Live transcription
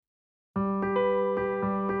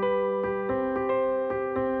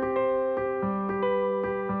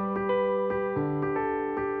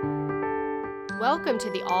Welcome to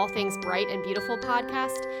the All Things Bright and Beautiful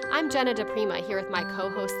podcast. I'm Jenna DePrima here with my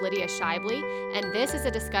co-host Lydia Shively, and this is a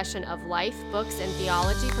discussion of life, books, and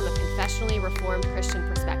theology from a confessionally reformed Christian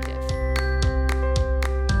perspective.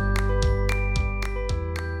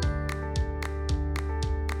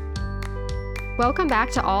 Welcome back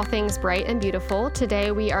to All Things Bright and Beautiful.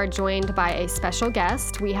 Today we are joined by a special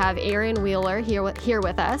guest. We have Erin Wheeler here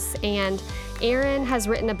with us, and Erin has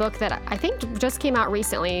written a book that I think just came out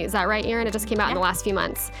recently. Is that right, Erin? It just came out in the last few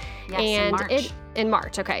months. Yes, and in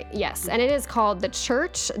March, okay, yes. And it is called The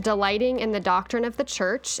Church, Delighting in the Doctrine of the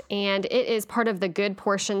Church, and it is part of the Good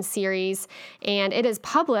Portion series, and it is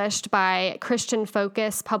published by Christian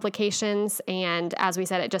Focus Publications, and as we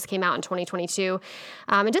said, it just came out in 2022.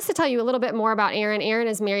 And just to tell you a little bit more about Erin, Erin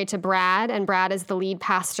is married to Brad, and Brad is the lead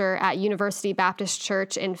pastor at University Baptist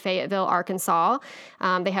Church in Fayetteville, Arkansas.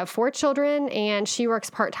 They have 4 children, and she works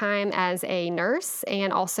part-time as a nurse,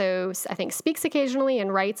 and also, I think, speaks occasionally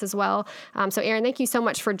and writes as well. So Erin, thank you so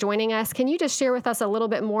much for joining us. Can you just share with us a little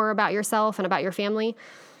bit more about yourself and about your family?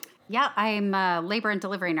 Yeah, I'm a labor and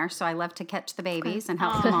delivery nurse, so I love to catch the babies and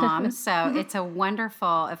help the moms. So it's a wonderful,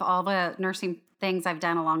 of all the nursing things I've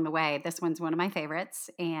done along the way, this one's one of my favorites.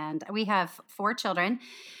 And we have 4 children.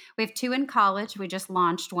 We have 2 in college. We just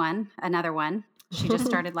launched another one. She just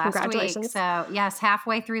started last week. So yes,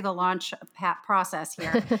 halfway through the launch process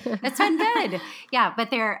here. It's been good. Yeah,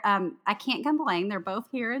 but they're, I can't complain. They're both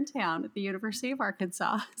here in town at the University of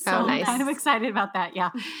Arkansas. So nice. I'm kind of excited about that. Yeah.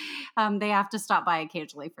 They have to stop by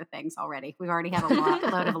occasionally for things already. We've already had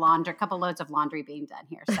a couple loads of laundry being done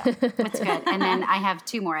here. So it's good. And then I have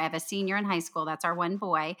 2 more. I have a senior in high school. That's our one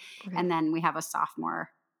boy. Okay. And then we have a sophomore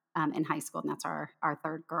in high school, and that's our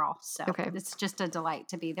 3rd girl. So It's just a delight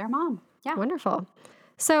to be their mom. Yeah. Wonderful.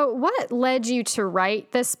 So what led you to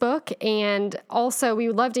write this book? And also, we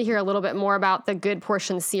would love to hear a little bit more about the Good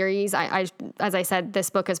Portion series. As I said,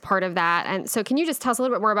 this book is part of that. And so can you just tell us a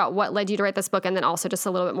little bit more about what led you to write this book, and then also just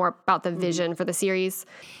a little bit more about the vision for the series?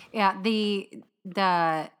 Yeah,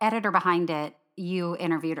 the editor behind it, you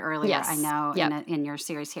interviewed earlier, yes. I know, in your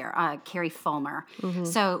series here, Carrie Fulmer. Mm-hmm.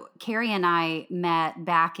 So Carrie and I met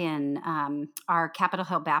back in our Capitol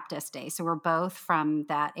Hill Baptist days. So we're both from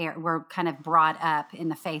that area. We're kind of brought up in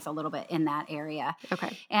the faith a little bit in that area.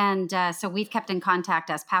 Okay. And so we've kept in contact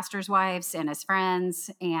as pastors' wives and as friends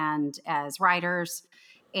and as writers.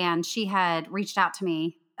 And she had reached out to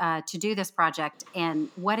me to do this project. And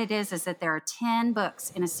what it is that there are 10 books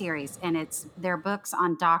in a series, and they're books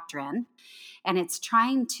on doctrine. And it's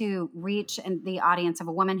trying to reach the audience of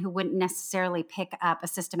a woman who wouldn't necessarily pick up a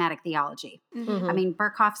systematic theology. Mm-hmm. I mean,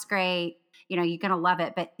 Berkhof's great. You know, you're going to love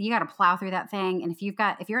it, but you got to plow through that thing. And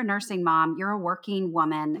if you're a nursing mom, you're a working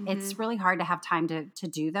woman, mm-hmm. It's really hard to have time to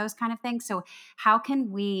do those kind of things. So how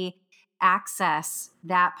can we access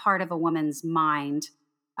that part of a woman's mind,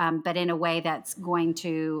 but in a way that's going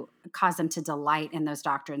to cause them to delight in those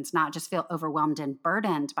doctrines, not just feel overwhelmed and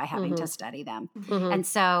burdened by having mm-hmm. to study them. Mm-hmm. And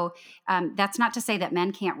so that's not to say that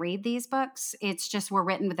men can't read these books. It's just we're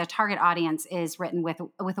written with the target audience is written with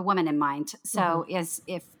a woman in mind. So mm-hmm.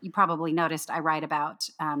 If you probably noticed, I write about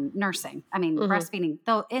nursing. I mean, mm-hmm. breastfeeding,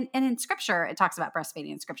 though in Scripture, it talks about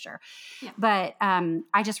breastfeeding in Scripture. Yeah. But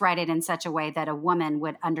I just write it in such a way that a woman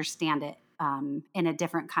would understand it in a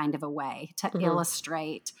different kind of a way to mm-hmm.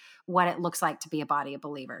 illustrate what it looks like to be a body of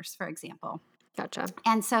believers, for example. Gotcha.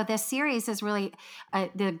 And so this series is really,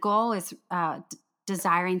 the goal is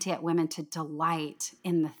desiring to get women to delight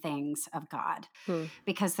in the things of God.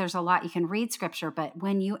 Because there's a lot, you can read Scripture, but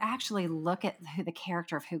when you actually look at the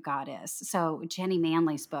character of who God is. So Jenny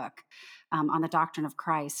Manley's book on the doctrine of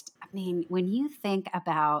Christ, I mean, when you think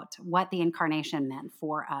about what the incarnation meant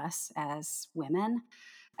for us as women,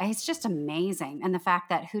 it's just amazing. And the fact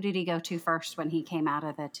that who did he go to first when he came out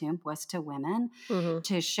of the tomb was to women, mm-hmm.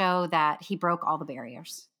 to show that he broke all the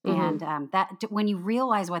barriers. Mm-hmm. And that when you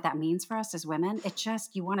realize what that means for us as women, it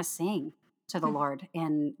just, you want to sing to the mm-hmm. Lord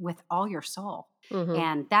and with all your soul. Mm-hmm.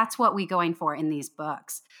 And that's what we're going for in these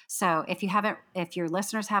books. So if your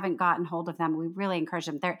listeners haven't gotten hold of them, we really encourage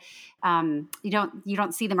them. You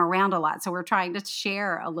don't see them around a lot. So we're trying to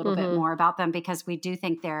share a little mm-hmm. bit more about them because we do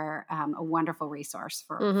think they're a wonderful resource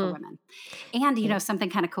for women. And, something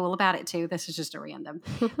kind of cool about it too, this is just a random,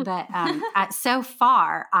 but so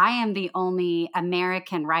far I am the only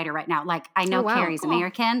American writer right now. Like I know Carrie's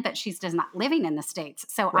American, but she's just not living in the States.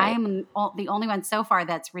 So right. I am the only one so far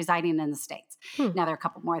that's residing in the States. Now there are a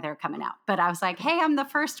couple more that are coming out, but I was like, hey, I'm the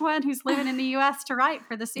first one who's living in the U.S. to write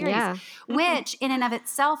for the series, which in and of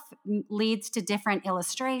itself leads to different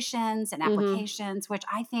illustrations and applications, which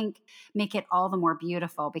I think make it all the more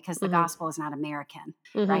beautiful because the gospel is not American,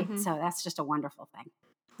 right? So that's just a wonderful thing.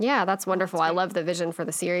 Yeah, that's wonderful. I love the vision for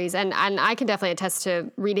the series. And I can definitely attest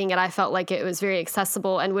to reading it. I felt like it was very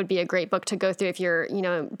accessible and would be a great book to go through if you're,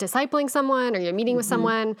 discipling someone or you're meeting with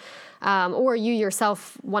someone, or you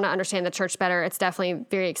yourself want to understand the church better. It's definitely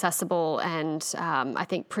very accessible and I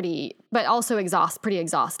think but also pretty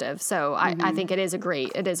exhaustive. So I think it is a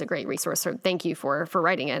great resource. So thank you for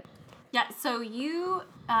writing it. Yeah, so you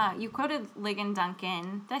quoted Ligon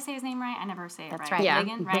Duncan. Did I say his name right? I never say it right. That's right. Yeah,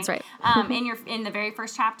 Ligon, right? that's right. In the very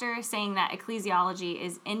first chapter, saying that ecclesiology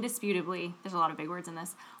is indisputably, there's a lot of big words in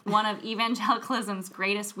this, one of evangelicalism's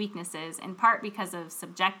greatest weaknesses, in part because of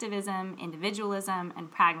subjectivism, individualism,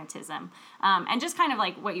 and pragmatism. And just kind of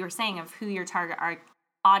like what you were saying of who your target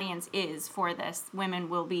audience is for this, women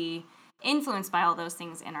will be influenced by all those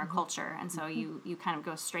things in our culture, and so you kind of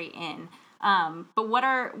go straight in. But what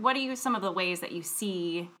are some of the ways that you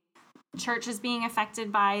see churches being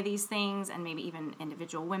affected by these things, and maybe even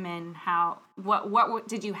individual women? What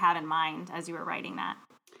did you have in mind as you were writing that?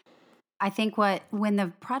 I think when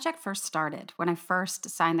the project first started, when I first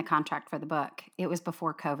signed the contract for the book, it was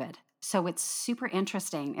before COVID. So it's super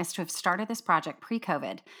interesting is to have started this project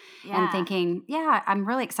pre-COVID and thinking, I'm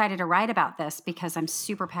really excited to write about this because I'm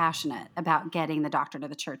super passionate about getting the doctrine of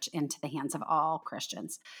the church into the hands of all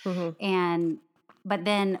Christians. But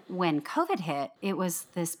then when COVID hit, it was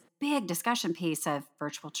this big discussion piece of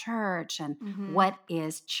virtual church and what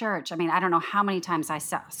is church? I mean, I don't know how many times I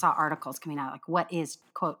saw articles coming out like, what is,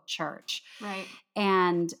 quote, church? Right.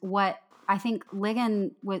 And what I think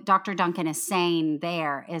what Dr. Duncan is saying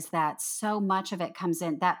there is that so much of it comes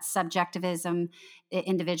in, that subjectivism,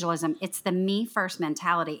 individualism, it's the me first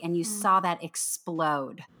mentality. And you saw that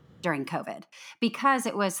explode during COVID because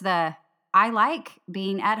it was I like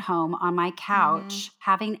being at home on my couch,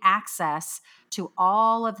 having access to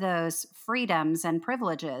all of those freedoms and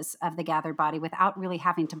privileges of the gathered body without really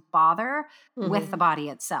having to bother with the body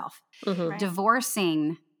itself. Right.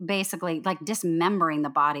 Divorcing, basically like dismembering the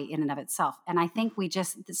body in and of itself. And I think we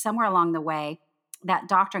just, somewhere along the way, that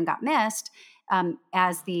doctrine got missed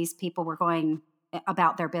as these people were going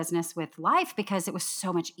about their business with life because it was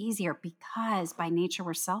so much easier because by nature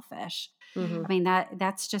we're selfish. I mean,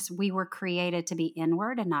 that's just, we were created to be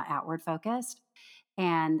inward and not outward focused.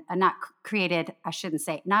 And not created, I shouldn't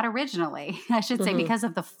say, not originally, I should say, because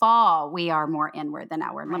of the fall, we are more inward than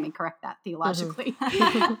outward. Right. Let me correct that theologically.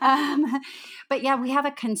 But yeah, we have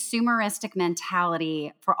a consumeristic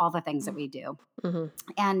mentality for all the things that we do.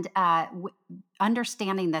 And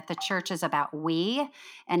understanding that the church is about we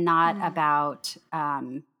and not about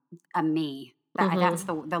a me. That's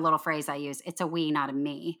the little phrase I use. It's a we, not a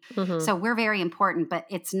me. So we're very important, but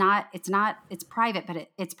it's private, but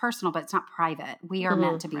it's personal, but it's not private. We are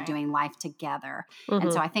meant to be doing life together.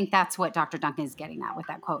 And so I think that's what Dr. Duncan is getting at with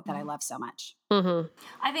that quote that I love so much.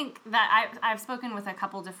 I think that I've spoken with a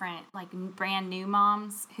couple different like brand new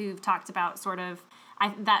moms who've talked about sort of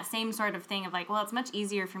that same sort of thing of like, well, it's much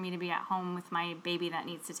easier for me to be at home with my baby that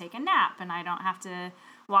needs to take a nap, and I don't have to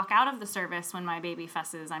walk out of the service when my baby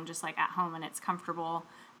fusses. I'm just like at home and it's comfortable.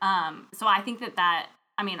 So I think that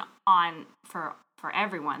I mean, for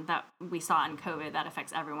everyone that we saw in COVID, that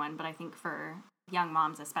affects everyone. But I think for young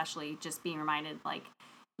moms, especially, just being reminded like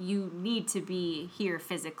you need to be here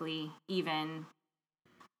physically, even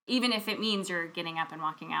if it means you're getting up and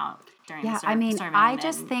walking out during the service. I mean, I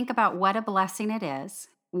just think about what a blessing it is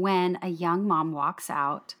when a young mom walks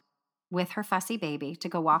out with her fussy baby to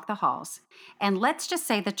go walk the halls. And let's just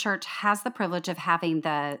say the church has the privilege of having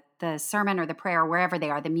the sermon or the prayer, wherever they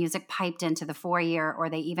are, the music piped into the foyer, or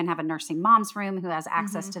they even have a nursing mom's room who has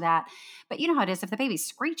access to that. But you know how it is, if the baby's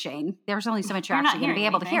screeching, there's only so much you're actually going to be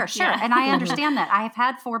able to hear. Sure. Yeah. And I understand that. I have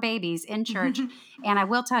had 4 babies in church, and I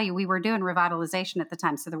will tell you, we were doing revitalization at the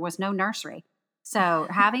time, so there was no nursery. So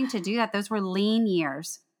having to do that, those were lean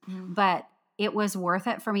years, but it was worth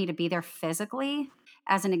it for me to be there physically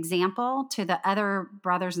as an example to the other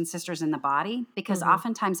brothers and sisters in the body, because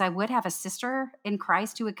oftentimes I would have a sister in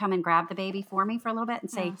Christ who would come and grab the baby for me for a little bit and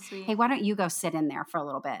say, hey, why don't you go sit in there for a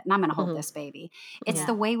little bit? And I'm going to hold this baby. It's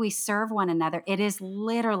the way we serve one another. It is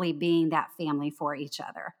literally being that family for each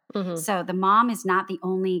other. So the mom is not the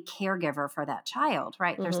only caregiver for that child,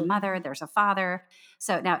 right? There's a mother, there's a father.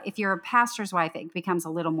 So now if you're a pastor's wife, it becomes a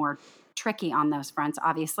little more tricky on those fronts.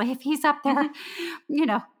 Obviously, if he's up there,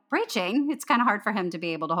 preaching, it's kind of hard for him to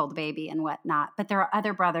be able to hold the baby and whatnot. But there are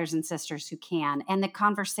other brothers and sisters who can. And the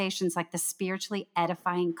conversations, like the spiritually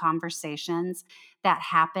edifying conversations that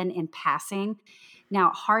happen in passing. Now,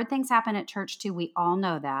 hard things happen at church too. We all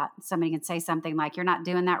know that. Somebody can say something like, you're not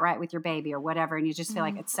doing that right with your baby or whatever. And you just feel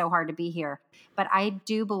like it's so hard to be here. But I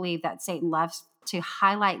do believe that Satan loves to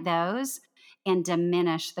highlight those and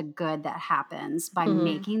diminish the good that happens by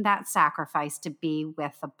making that sacrifice to be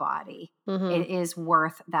with the body. It is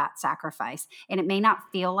worth that sacrifice. And it may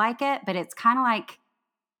not feel like it, but it's kind of like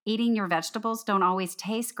eating your vegetables don't always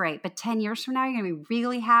taste great. But 10 years from now, you're going to be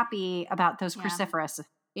really happy about those cruciferous.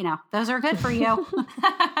 Those are good for you.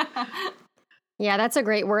 Yeah, that's a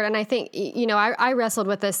great word. And I think, I wrestled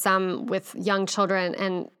with this some with young children.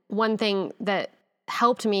 And one thing that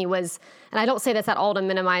helped me was, and I don't say this at all to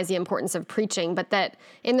minimize the importance of preaching, but that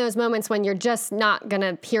in those moments when you're just not going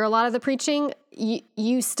to hear a lot of the preaching,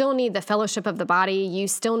 you still need the fellowship of the body. You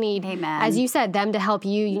still need, as you said, them to help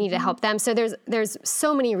you. You need to help them. So there's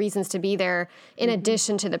so many reasons to be there in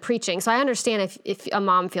addition to the preaching. So I understand if a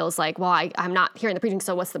mom feels like, well, I'm not hearing the preaching,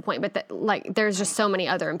 so what's the point? But there's just so many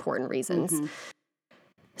other important reasons.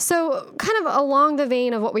 So kind of along the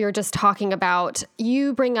vein of what we were just talking about,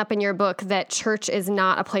 you bring up in your book that church is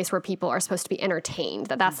not a place where people are supposed to be entertained,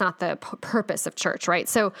 that's not the purpose of church, right?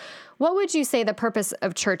 So what would you say the purpose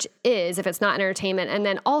of church is if it's not entertainment? And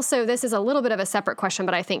then also, this is a little bit of a separate question,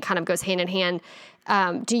 but I think kind of goes hand in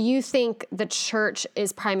hand. Do you think the church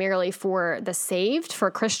is primarily for the saved, for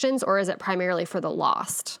Christians, or is it primarily for the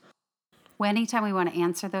lost? Well, anytime we want to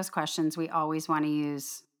answer those questions, we always want to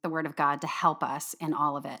use the Word of God to help us in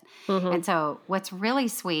all of it. And so what's really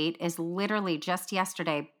sweet is literally just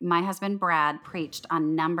yesterday, my husband Brad preached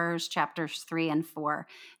on Numbers chapters 3 and 4.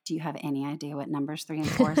 Do you have any idea what Numbers 3 and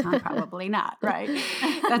 4 is on? Probably not, right?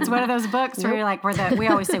 That's one of those books where you're like, we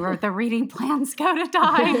always say where the reading plans go to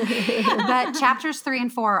die. But chapters 3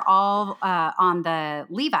 and 4 are all on the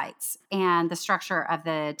Levites and the structure of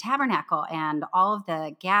the tabernacle and all of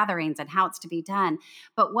the gatherings and how it's to be done.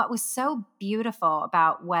 But what was so beautiful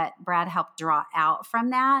about what Brad helped draw out from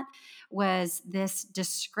that was this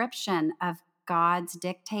description of God's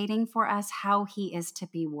dictating for us how he is to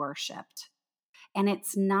be worshiped. And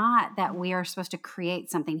it's not that we are supposed to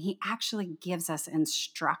create something. He actually gives us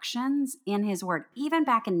instructions in his word, even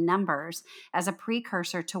back in Numbers, as a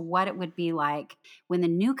precursor to what it would be like when the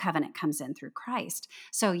new covenant comes in through Christ.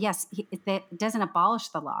 So yes, it doesn't abolish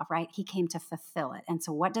the law, right? He came to fulfill it. And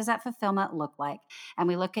so what does that fulfillment look like? And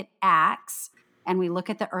we look at Acts, and we look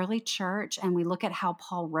at the early church, and we look at how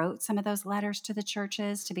Paul wrote some of those letters to the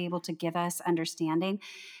churches to be able to give us understanding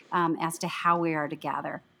as to how we are to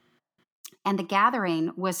gather. And the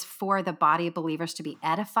gathering was for the body of believers to be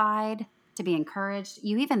edified, to be encouraged.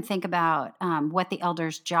 You even think about what the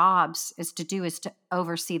elders' jobs is to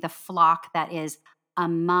oversee the flock that is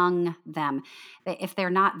among them. If they're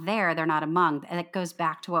not there, they're not among. And it goes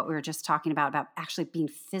back to what we were just talking about actually being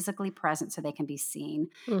physically present so they can be seen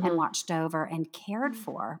and watched over and cared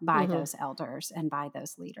for by those elders and by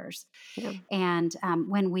those leaders. Yeah. And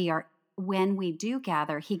when we do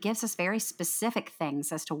gather, he gives us very specific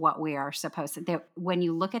things as to what we are supposed to. When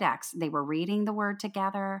you look at Acts, they were reading the word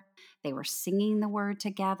together. They were singing the word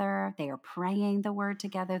together. They are praying the word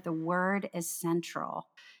together. The word is central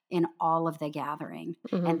in all of the gathering.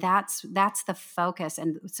 And that's the focus.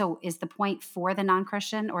 And so is the point for the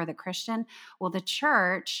non-Christian or the Christian? Well, the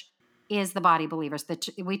church is the body of believers.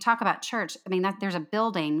 We talk about church. I mean, there's a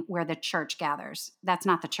building where the church gathers. That's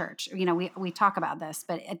not the church. We talk about this,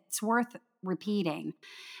 but it's worth repeating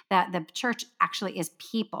that the church actually is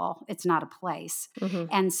people. It's not a place.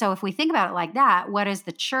 And so if we think about it like that, what is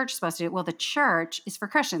the church supposed to do? Well, the church is for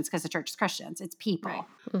Christians because the church is Christians. It's people.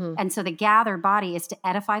 Right. And so the gathered body is to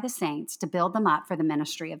edify the saints, to build them up for the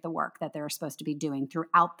ministry of the work that they're supposed to be doing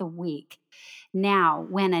throughout the week. Now,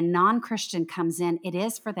 when a non-Christian comes in, it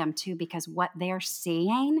is for them too, because what they're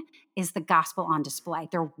seeing is the gospel on display.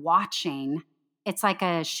 They're watching. It's like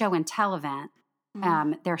a show and tell event.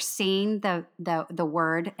 They're seeing the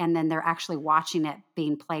word, and then they're actually watching it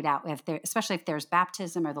being played out. Especially if there's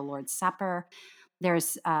baptism or the Lord's Supper,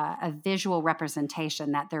 there's a visual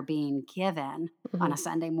representation that they're being given on a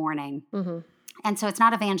Sunday morning. And so it's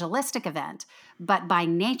not an evangelistic event, but by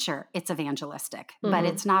nature it's evangelistic. But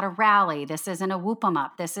it's not a rally. This isn't a whoop 'em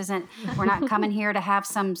up. We're not coming here to have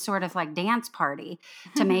some sort of like dance party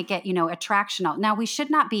to make it, attractional. Now, we should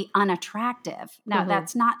not be unattractive. Now,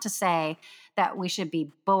 that's not to say that we should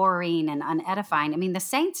be boring and unedifying. I mean, the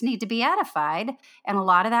saints need to be edified. And a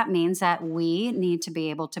lot of that means that we need to be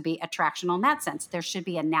able to be attractional in that sense. There should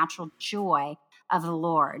be a natural joy of the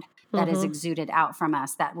Lord that is exuded out from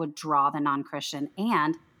us that would draw the non-Christian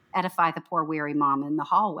and edify the poor weary mom in the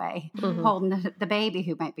hallway holding the baby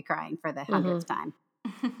who might be crying for the 100th time.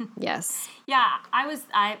 Yes. Yeah, I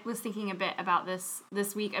was thinking a bit about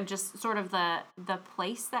this week of just sort of the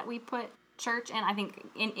place that we put church, and I think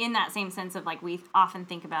in that same sense of like we often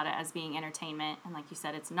think about it as being entertainment, and like you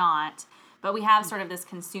said, it's not. But we have sort of this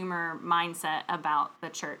consumer mindset about the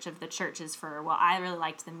church, of the church is for, well, I really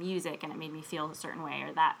liked the music and it made me feel a certain way,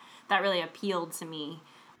 or that really appealed to me.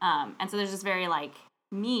 And so there's this very like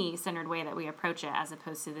me-centered way that we approach it, as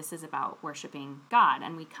opposed to this is about worshiping God,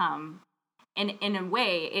 and we come. And in a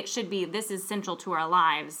way, it should be, this is central to our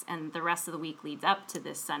lives, and the rest of the week leads up to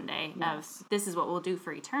this Sunday of this is what we'll do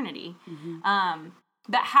for eternity.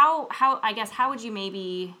 But how would you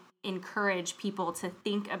maybe encourage people to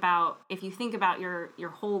think about, if you think about your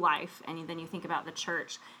whole life and then you think about the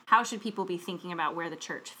church, how should people be thinking about where the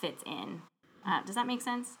church fits in? Does that make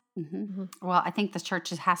sense? Well, I think the church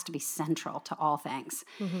has to be central to all things.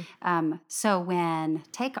 So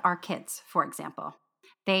take our kids, for example.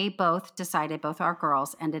 They both decided, both our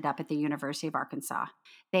girls ended up at the University of Arkansas.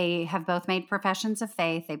 They have both made professions of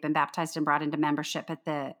faith. They've been baptized and brought into membership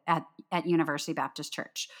at University Baptist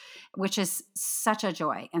Church, which is such a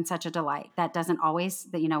joy and such a delight. That doesn't always,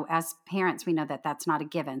 as parents, we know that that's not a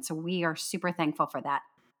given. So we are super thankful for that.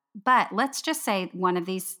 But let's just say one of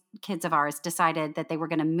these kids of ours decided that they were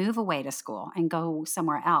going to move away to school and go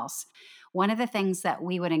somewhere else. One of the things that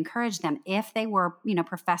we would encourage them, if they were,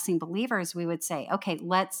 professing believers, we would say, okay,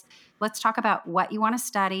 let's talk about what you want to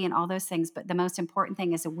study and all those things. But the most important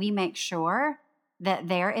thing is that we make sure that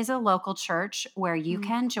there is a local church where you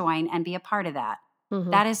can join and be a part of that.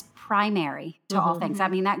 That is primary to all things.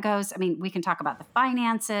 We can talk about the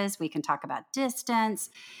finances, we can talk about distance,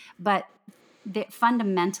 but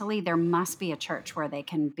fundamentally there must be a church where they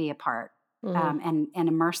can be a part. And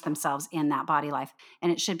immerse themselves in that body life,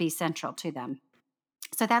 and it should be central to them.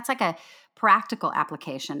 So that's like a practical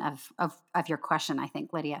application of your question, I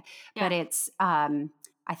think, Lydia. Yeah. But it's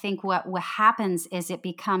I think what happens is it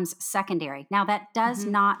becomes secondary. Now that does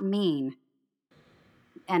not mean,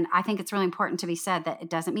 and I think it's really important to be said, that it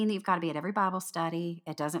doesn't mean that you've got to be at every Bible study.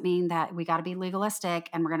 It doesn't mean that we got to be legalistic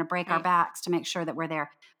and we're going to break our backs to make sure that we're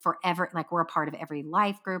there forever. Like we're a part of every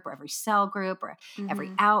life group or every cell group or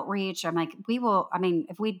every outreach. I'm like,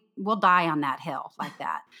 we'll die on that hill like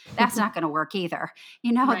that. That's not going to work either.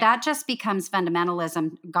 That just becomes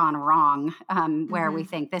fundamentalism gone wrong, where we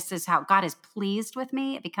think this is how God is pleased with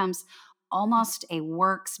me. It becomes almost a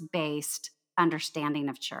works-based understanding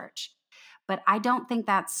of church. But I don't think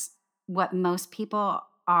that's what most people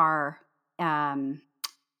are,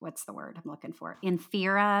 what's the word I'm looking for? In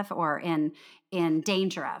fear of, or in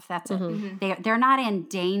danger of. That's it. They're not in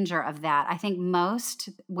danger of that. I think most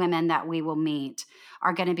women that we will meet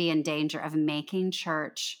are going to be in danger of making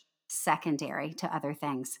church secondary to other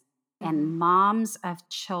things. And moms of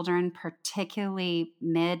children, particularly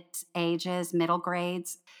mid-ages, middle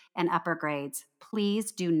grades, and upper grades,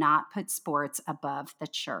 please do not put sports above the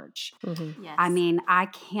church. Yes. I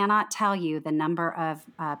cannot tell you the number of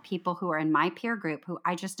people who are in my peer group who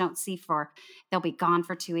I just don't see they'll be gone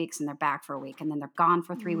for 2 weeks and they're back for a week, and then they're gone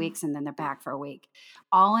for 3 weeks and then they're back for a week,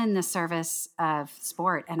 all in the service of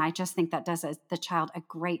sport. And I just think that does the child a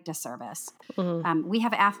great disservice. We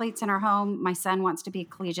have athletes in our home. My son wants to be a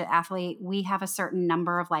collegiate athlete. We have a certain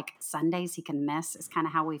number of Sundays he can miss, is kind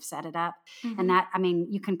of how we've set it up. And that,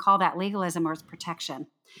 you can call that legalism or it's protection.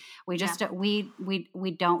 We just we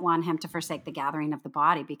don't want him to forsake the gathering of the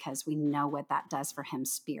body, because we know what that does for him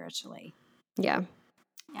spiritually. Yeah,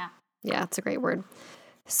 it's a great word.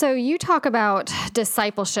 So you talk about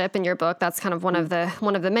discipleship in your book. That's kind of one of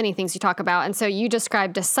the many things you talk about. And so you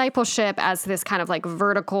describe discipleship as this kind of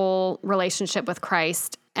vertical relationship with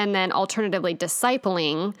Christ, and then alternatively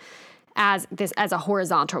discipling as a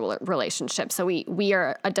horizontal relationship. So we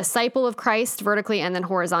are a disciple of Christ vertically, and then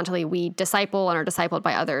horizontally we disciple and are discipled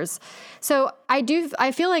by others. So I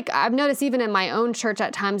feel like I've noticed even in my own church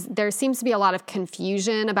at times, there seems to be a lot of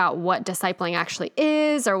confusion about what discipling actually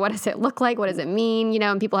is, or what does it look like? What does it mean?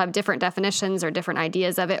 And people have different definitions or different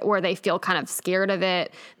ideas of it, or they feel kind of scared of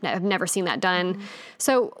it. I've never seen that done.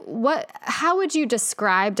 So how would you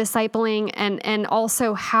describe discipling, and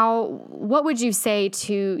also what would you say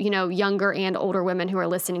to, younger and older women who are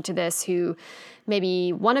listening to this, who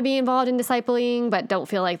maybe want to be involved in discipling but don't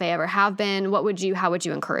feel like they ever have been? How would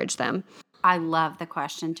you encourage them? I love the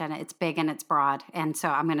question, Jenna. It's big and it's broad, and so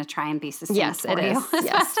I'm going to try and be succinct for you as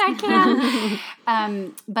best I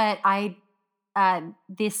can. But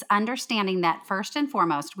this understanding that first and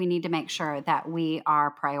foremost, we need to make sure that we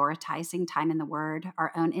are prioritizing time in the Word,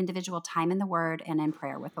 our own individual time in the Word and in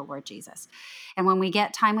prayer with the Lord Jesus. And when we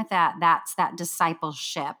get time with that, that's that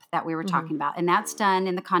discipleship that we were talking about. And that's done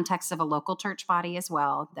in the context of a local church body as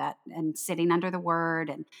well, and sitting under the Word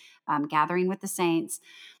and gathering with the saints.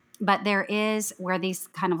 But there is where these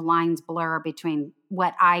kind of lines blur between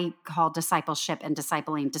what I call discipleship and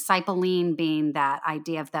discipling. Discipling being that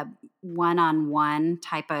idea of the one-on-one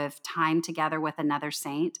type of time together with another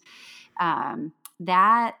saint.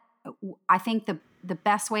 That I think the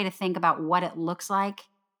best way to think about what it looks like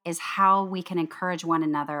is how we can encourage one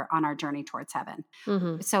another on our journey towards heaven.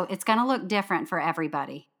 Mm-hmm. So it's going to look different for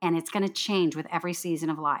everybody, and it's going to change with every season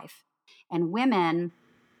of life. And women,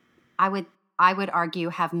 I would argue,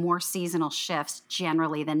 have more seasonal shifts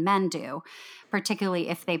generally than men do, particularly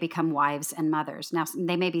if they become wives and mothers. Now,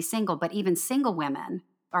 they may be single, but even single women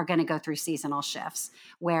are going to go through seasonal shifts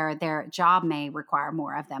where their job may require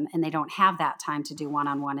more of them and they don't have that time to do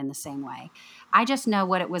one-on-one in the same way. I just know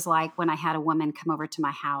what it was like when I had a woman come over to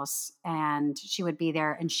my house and she would be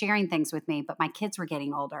there and sharing things with me, but my kids were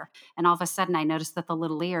getting older. And all of a sudden I noticed that the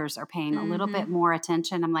little ears are paying a little bit more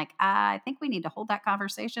attention. I'm like, I think we need to hold that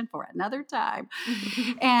conversation for another time.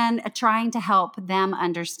 And trying to help them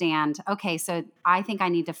understand, okay, so I think I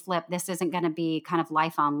need to flip. This isn't going to be kind of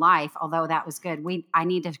life on life, although that was good. I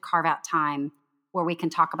need to carve out time where we can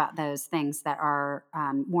talk about those things that are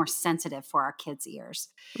more sensitive for our kids' ears.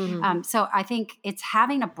 Mm-hmm. So I think it's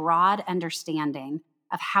having a broad understanding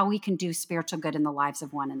of how we can do spiritual good in the lives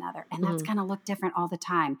of one another. And that's going to look different all the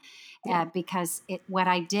time because what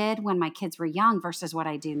I did when my kids were young versus what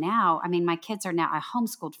I do now, I mean, my kids are now, I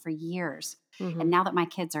homeschooled for years. And now that my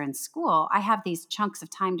kids are in school, I have these chunks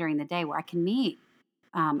of time during the day where I can meet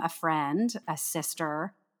a friend, a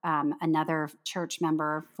sister, another church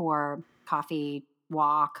member for coffee,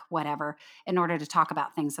 walk, whatever, in order to talk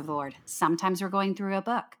about things of the Lord. Sometimes we're going through a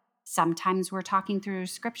book. Sometimes we're talking through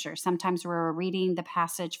scripture. Sometimes we're reading the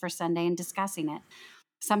passage for Sunday and discussing it.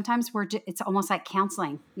 Sometimes it's almost like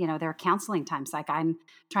counseling. You know, there are counseling times. Like I'm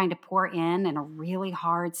trying to pour in a really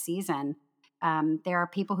hard season. There are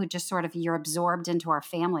people who just sort of, you're absorbed into our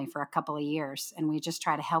family for a couple of years and we just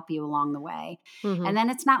try to help you along the way. And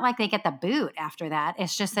then it's not like they get the boot after that.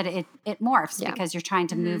 It's just that it morphs because you're trying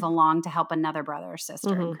to move along to help another brother or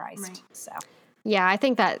sister in Christ. Right. So. Yeah, I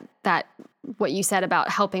think that what you said about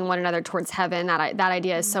helping one another towards heaven, that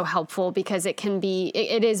idea is so helpful because it can be,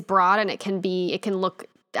 it is broad and it can look,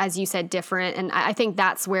 as you said, different. And I think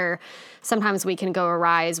that's where sometimes we can go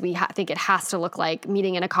awry. We think it has to look like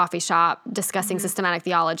meeting in a coffee shop, discussing systematic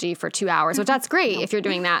theology for 2 hours, which that's great if you're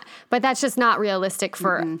doing that. But that's just not realistic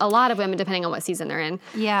for a lot of women, depending on what season they're in.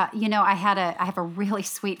 Yeah. You know, I have a really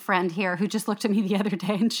sweet friend here who just looked at me the other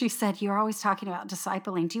day and she said, "You're always talking about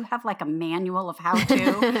discipling. Do you have like a manual of how to?"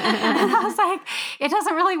 And I was like, "It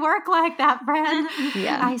doesn't really work like that, friend."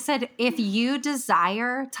 Yeah. I said, if you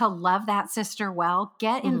desire to love that sister well,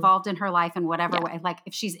 get involved in her life in whatever way. Like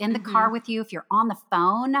if she's in the car with you, if you're on the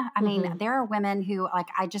phone, I mean, there are women who like,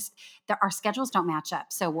 our schedules don't match up.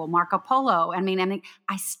 So we'll Marco Polo. I mean,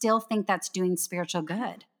 I still think that's doing spiritual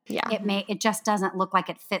good. Yeah. It just doesn't look like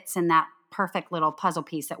it fits in that perfect little puzzle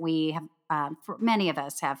piece that we have, for many of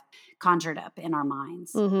us have conjured up in our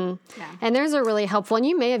minds. Yeah. And there's a really helpful, and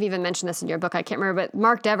you may have even mentioned this in your book, I can't remember, but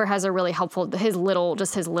Mark Dever has a really helpful, his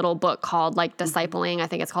little book called like Discipling, I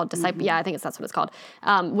think it's called Disciple. Yeah, I think that's what it's called,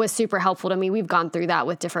 was super helpful to me. We've gone through that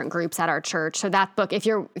with different groups at our church. So that book, if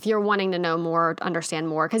you're wanting to know more, understand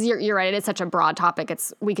more, because you're right, it is such a broad topic.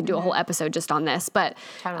 We could do a whole episode just on this, but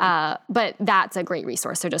but that's a great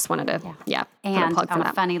resource. So just wanted to, And put a plug for on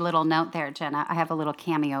that. A funny little note there, Jenna, I have a little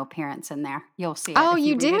cameo appearance in there. You'll see it. Oh,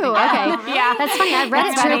 you do? Okay. Yeah. That's funny. I've read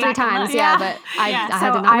it 2 or 3 times. Yeah, but I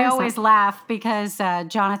had to not I notice always that. laugh because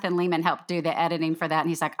Jonathan Lehman helped do the editing for that. And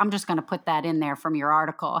he's like, "I'm just going to put that in there from your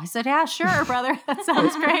article." I said, "Yeah, sure, brother. That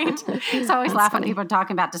sounds great." So I always laugh when people are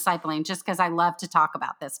talking about discipling just because I love to talk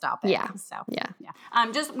about this topic. Yeah. So,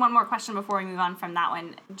 Yeah. Just one more question before we move on from that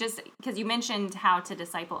one. Just because you mentioned how to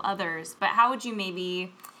disciple others, but how would you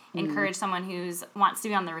maybe encourage someone who's wants to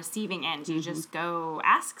be on the receiving end? Do you just go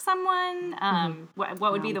ask someone?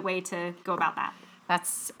 What would be the way to go about that?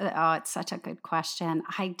 It's such a good question.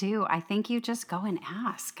 I think you just go and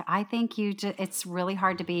ask. I think it's really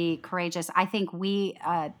hard to be courageous. I think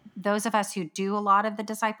those of us who do a lot of the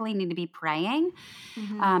discipling need to be praying,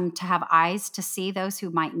 to have eyes to see those who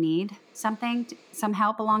might need some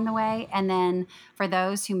help along the way. And then for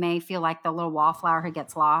those who may feel like the little wallflower who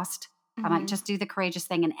gets lost, I might just do the courageous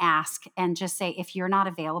thing and ask and just say, if you're not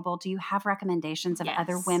available, do you have recommendations of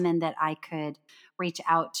other women that I could reach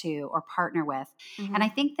out to or partner with? And I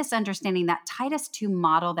think this understanding, that Titus 2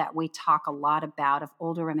 model that we talk a lot about of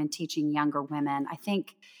older women teaching younger women, I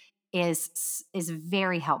think is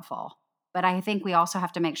very helpful. But I think we also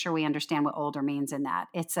have to make sure we understand what older means in that.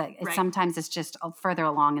 Sometimes it's just further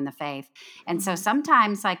along in the faith. And so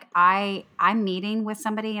sometimes like I'm meeting with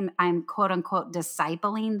somebody and I'm quote unquote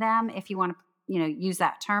discipling them, if you want to, use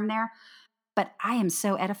that term there. But I am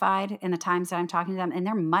so edified in the times that I'm talking to them, and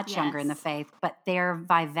they're much younger in the faith, but their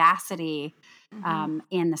vivacity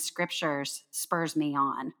in the scriptures spurs me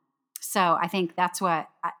on. So I think that's what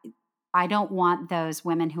I don't want those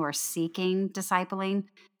women who are seeking discipling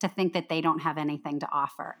to think that they don't have anything to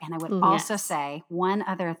offer. And I would also say one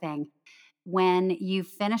other thing. When you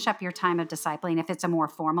finish up your time of discipling, if it's a more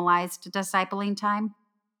formalized discipling time,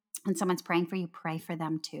 and someone's praying for you, pray for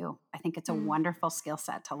them too. I think it's a wonderful skill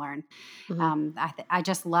set to learn. I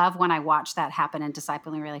just love when I watch that happen in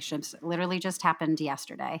discipling relationships. It literally just happened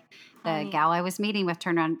yesterday. The gal I was meeting with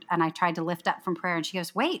turned around and I tried to lift up from prayer and she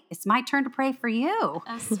goes, wait, it's my turn to pray for you.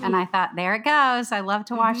 And I thought, there it goes. I love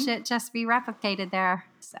to watch it just be replicated there.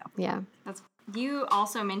 So yeah. You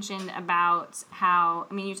also mentioned about how,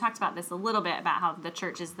 you talked about this a little bit about how the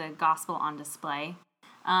church is the gospel on display.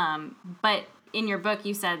 But in your book,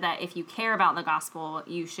 you said that if you care about the gospel,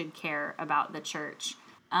 you should care about the church.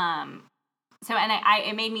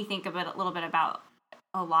 It made me think of it a little bit about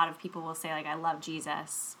a lot of people will say, like, I love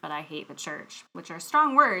Jesus, but I hate the church, which are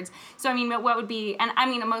strong words. So, what would be,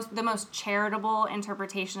 the most charitable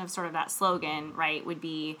interpretation of sort of that slogan, right, would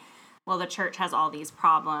be, well, the church has all these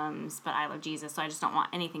problems, but I love Jesus, so I just don't want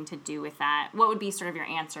anything to do with that. What would be sort of your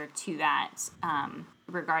answer to that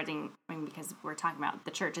regarding, because we're talking about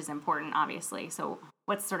the church is important, obviously. So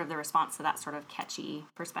what's sort of the response to that sort of catchy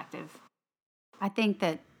perspective? I think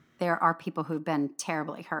that there are people who've been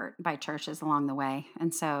terribly hurt by churches along the way.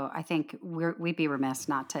 And so I think we'd be remiss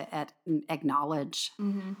not to acknowledge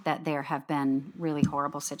that there have been really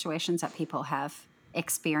horrible situations that people have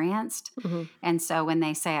experienced. And so when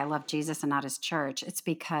they say, I love Jesus and not his church, it's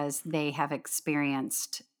because they have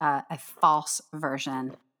experienced a false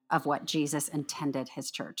version of what Jesus intended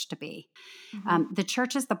his church to be. The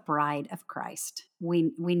church is the bride of Christ.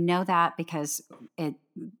 We know that because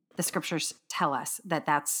the scriptures tell us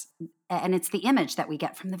and it's the image that we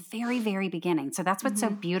get from the very, very beginning. So that's what's so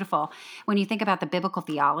beautiful. When you think about the biblical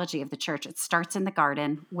theology of the church, it starts in the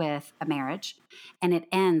garden with a marriage and it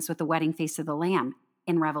ends with the wedding feast of the Lamb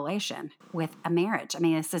in Revelation with a marriage.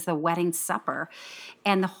 This is the wedding supper.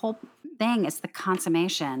 And the whole thing is the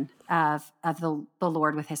consummation of the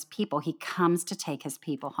Lord with his people. He comes to take his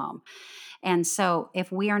people home. And so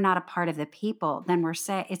if we are not a part of the people, then we're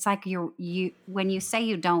saying, it's like you when you say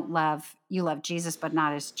you love Jesus, but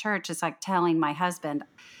not his church, it's like telling my husband,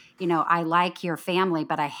 I like your family,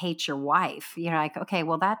 but I hate your wife. You're like, okay,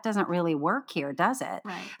 well, that doesn't really work here, does it?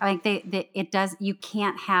 Right. It does. You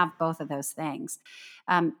can't have both of those things.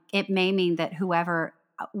 It may mean that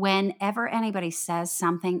whenever anybody says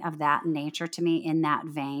something of that nature to me in that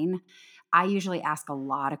vein, I usually ask a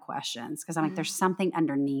lot of questions because I'm like, there's something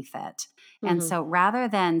underneath it. And so rather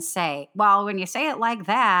than say, well, when you say it like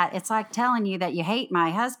that, it's like telling you that you hate my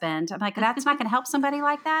husband. I'm like, that's not going to help somebody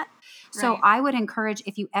like that. So I would encourage,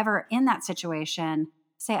 if you ever in that situation,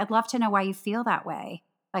 say, I'd love to know why you feel that way.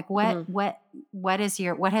 Like what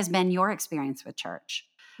has been your experience with church?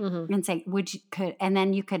 And say, and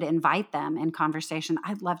then you could invite them in conversation.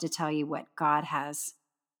 I'd love to tell you what God has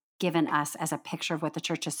given us as a picture of what the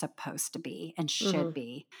church is supposed to be and should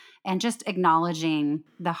be. And just acknowledging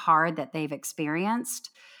the hard that they've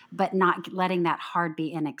experienced, but not letting that hard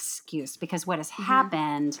be an excuse. Because what has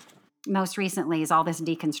happened most recently is all this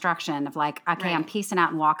deconstruction of like, okay, I'm peacing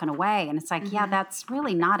out and walking away. And it's like, yeah, that's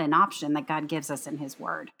really not an option that God gives us in his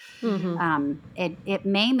word. It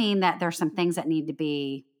may mean that there's some things that need to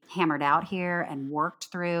be hammered out here and worked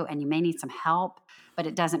through, and you may need some help, but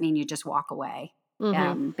it doesn't mean you just walk away.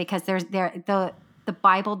 Because the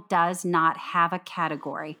Bible does not have a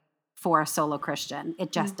category for a solo Christian.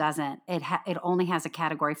 It just doesn't. It only has a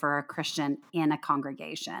category for a Christian in a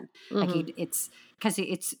congregation. Like it's because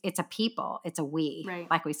it's a people. It's a we. Right.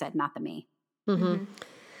 Like we said, not the me.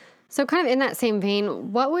 So kind of in that same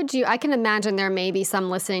vein, I can imagine there may be some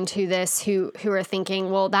listening to this who are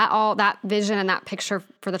thinking, well, that vision and that picture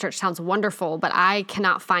for the church sounds wonderful, but I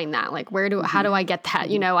cannot find that. Like, how do I get that?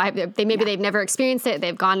 They've never experienced it.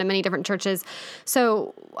 They've gone to many different churches.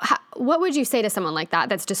 So what would you say to someone like that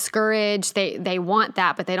that's discouraged? They want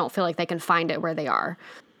that, but they don't feel like they can find it where they are?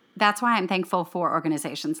 That's why I'm thankful for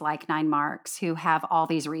organizations like 9 Marks who have all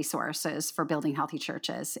these resources for building healthy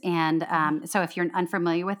churches. And so if you're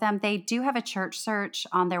unfamiliar with them, they do have a church search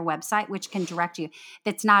on their website, which can direct you.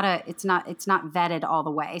 It's not vetted all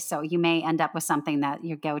the way. So you may end up with something that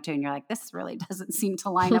you go to and you're like, this really doesn't seem to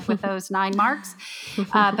line up with those 9 Marks.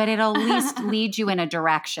 But it'll at least lead you in a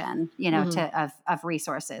direction, of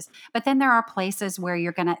resources. But then there are places where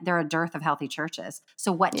there are a dearth of healthy churches.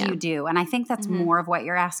 So what do you do? And I think that's more of what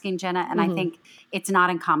you're asking, Jenna. And I think it's not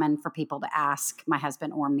uncommon for people to ask my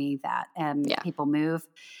husband or me that, people move.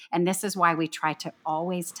 And this is why we try to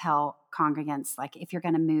always tell congregants, like, if you're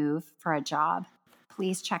going to move for a job,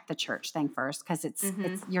 please check the church thing first, because it's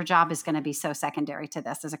your job is going to be so secondary to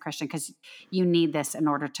this as a Christian, because you need this in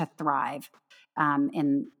order to thrive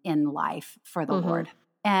in life for the Lord.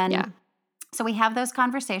 And so we have those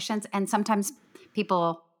conversations, and sometimes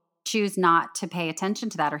people choose not to pay attention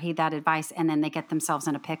to that or heed that advice, and then they get themselves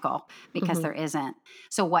in a pickle because there isn't.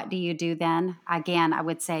 So what do you do then? Again, I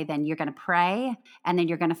would say then you're going to pray, and then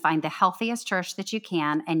you're going to find the healthiest church that you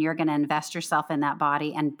can, and you're going to invest yourself in that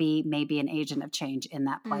body and be maybe an agent of change in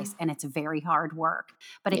that place. And it's very hard work,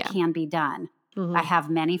 but it can be done. I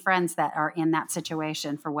have many friends that are in that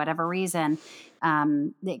situation for whatever reason.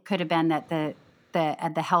 It could have been that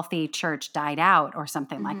the healthy church died out or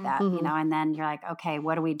something like that, and then you're like, okay,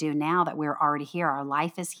 what do we do now that we're already here? Our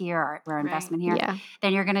life is here, our investment here. Yeah.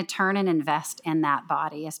 Then you're going to turn and invest in that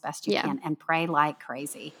body as best you can, and pray like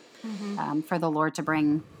crazy for the Lord to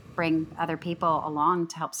bring other people along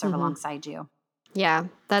to help serve alongside you. Yeah,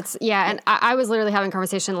 and I was literally having a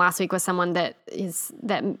conversation last week with someone that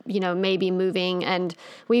may be moving, and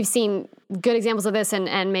we've seen good examples of this,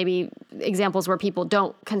 and maybe examples where people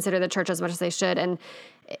don't consider the church as much as they should. And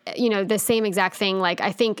the same exact thing. Like,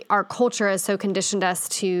 I think our culture has so conditioned us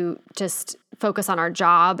to just focus on our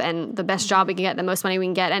job and the best job we can get, the most money we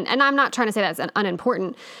can get. And I'm not trying to say that's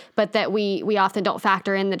unimportant, but that we often don't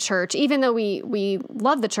factor in the church, even though we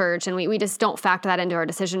love the church, and we just don't factor that into our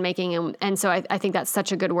decision making. And so I think that's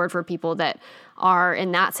such a good word for people that are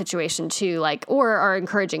in that situation too, like, or are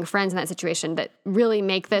encouraging friends in that situation, that really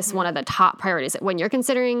make this one of the top priorities. When you're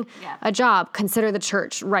considering a job, consider the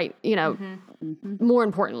church, right? More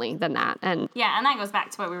importantly than that. And that goes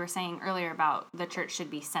back to what we were saying earlier about the church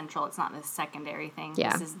should be central. It's not this secondary thing.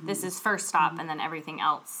 Yeah. This is first stop, and then everything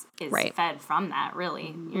else is fed from that,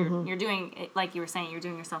 really. You're doing it, like you were saying, you're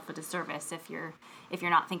doing yourself a disservice if you're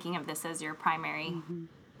not thinking of this as your primary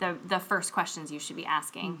the first questions you should be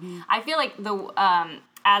asking. I feel like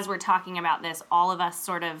as we're talking about this, all of us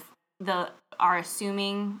sort of are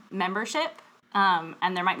assuming membership.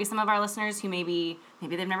 And there might be some of our listeners who maybe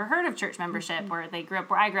they've never heard of church membership, or they grew up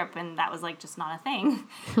where I grew up and that was like just not a thing.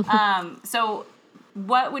 So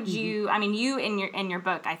what would you, you in your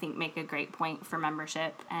book, I think, make a great point for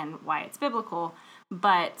membership and why it's biblical,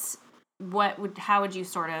 but how would you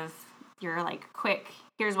sort of, you're like, quick,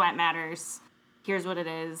 here's why it matters, here's what it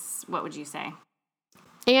is, what would you say?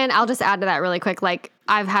 And I'll just add to that really quick. Like,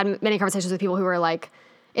 I've had many conversations with people who are like,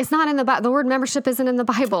 it's not in the word membership isn't in the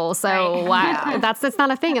Bible. So that's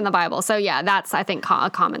not a thing in the Bible. So that's, I think, a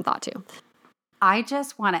common thought too. I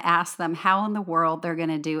just want to ask them how in the world they're going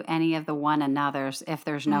to do any of the one another's if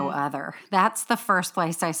there's no other. That's the first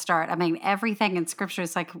place I start. Everything in Scripture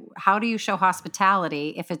is like, how do you show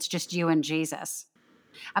hospitality if it's just you and Jesus?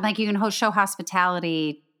 I'm like, you can show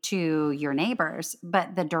hospitality to your neighbors,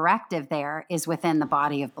 but the directive there is within the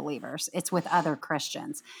body of believers. It's with other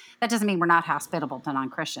Christians. That doesn't mean we're not hospitable to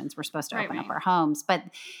non-Christians. We're supposed to open up our homes. But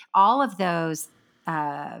all of those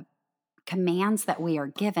commands that we are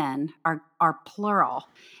given are plural.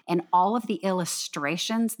 And all of the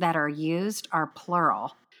illustrations that are used are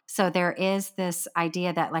plural. So there is this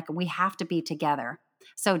idea that, like, we have to be together.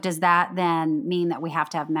 So does that then mean that we have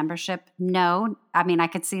to have membership? No. I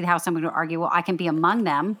could see how someone would argue, well, I can be among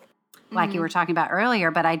them, like you were talking about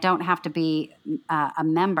earlier, but I don't have to be a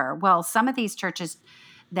member. Well, some of these churches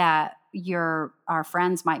that our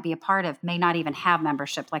friends might be a part of may not even have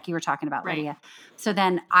membership, like you were talking about, Lydia. So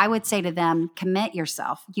then I would say to them, commit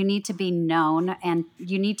yourself. You need to be known, and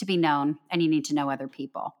you need to know other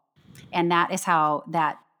people. And that is how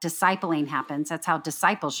that discipling happens. That's how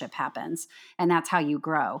discipleship happens. And that's how you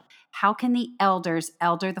grow. How can the elders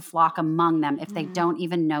elder the flock among them if they don't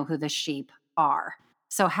even know who the sheep are?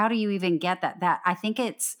 So how do you even get that? I think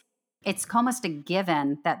it's almost a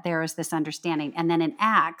given that there is this understanding. And then in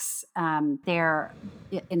Acts, there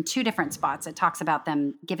in two different spots, it talks about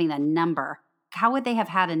them giving a number. How would they have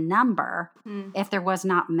had a number if there was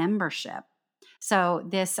not membership? So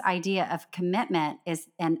this idea of commitment is,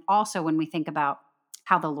 and also when we think about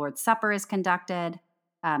how the Lord's Supper is conducted,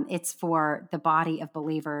 It's for the body of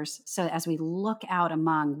believers. So as we look out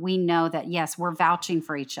among, we know that, yes, we're vouching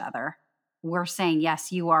for each other. We're saying,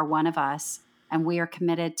 yes, you are one of us, and we are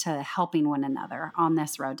committed to helping one another on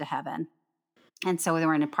this road to heaven. And so we're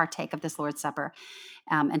going to partake of this Lord's Supper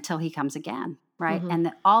until he comes again, right? Mm-hmm.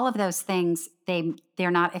 And all of those things, they're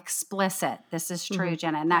not explicit. This is true, Mm-hmm.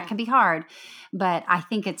 Jenna, and that can be hard, but I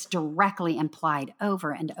think it's directly implied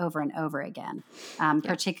over and over and over again,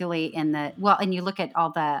 particularly in and you look at all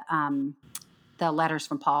the letters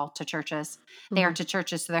from Paul to churches. They are to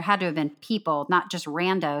churches, so there had to have been people, not just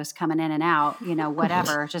randos coming in and out,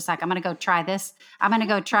 whatever. Just like, I'm going to go try this. I'm going to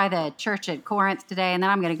go try the church at Corinth today, and then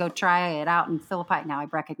I'm going to go try it out in Philippi. Now I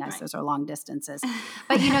recognize those are long distances.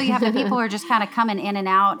 But, you have the people who are just kind of coming in and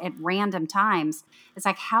out at random times. It's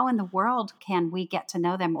like, how in the world can we get to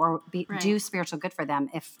know them or do spiritual good for them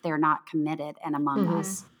if they're not committed and among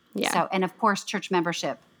us? Yeah. So, and of course, church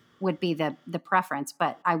membership would be the preference.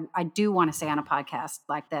 But I do want to say on a podcast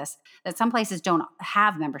like this that some places don't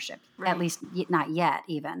have membership, at least not yet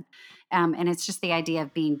even. And it's just the idea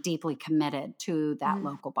of being deeply committed to that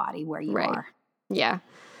local body where you are. Yeah.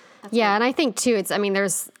 That's yeah. right. And I think too,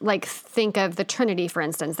 there's think of the Trinity, for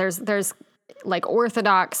instance, there's like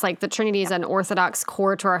Orthodox, like the Trinity is an Orthodox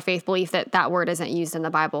core to our faith belief that word isn't used in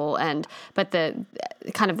the Bible. But the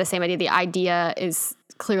kind of the same idea, the idea is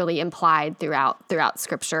clearly implied throughout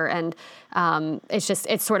Scripture, and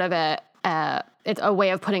it's sort of it's a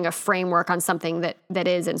way of putting a framework on something that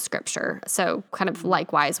is in Scripture. So kind of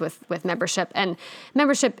likewise with membership, and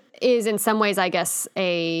membership is in some ways, I guess,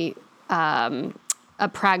 a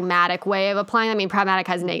pragmatic way of applying. I mean, pragmatic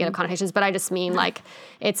has negative connotations, but I just mean like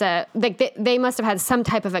they must have had some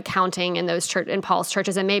type of accounting in in Paul's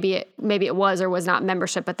churches, and maybe it was or was not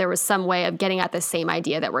membership, but there was some way of getting at the same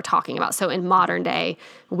idea that we're talking about. So in modern day,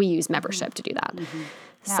 we use membership to do that. Yeah.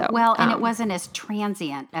 So, well, and it wasn't as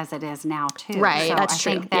transient as it is now too. Right, so that's I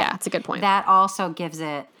true. Think that's a good point. That also gives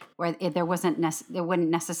it where it wouldn't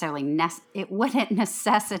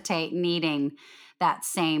necessitate needing that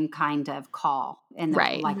same kind of call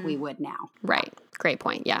like we would now. Right. Great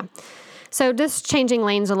point. Yeah. So just changing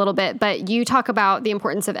lanes a little bit, but you talk about the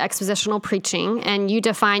importance of expositional preaching, and you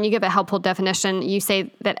give a helpful definition. You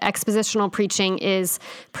say that expositional preaching is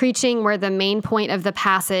preaching where the main point of the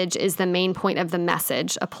passage is the main point of the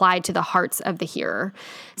message applied to the hearts of the hearer.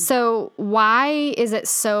 So why is it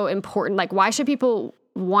so important? Like, why should people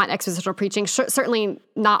want expositional preaching? Certainly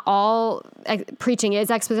not all preaching is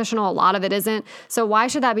expositional. A lot of it isn't. So why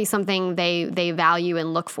should that be something they value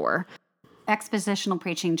and look for? Expositional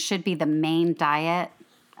preaching should be the main diet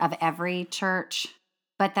of every church,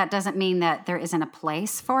 but that doesn't mean that there isn't a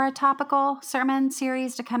place for a topical sermon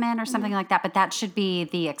series to come in or something like that. But that should be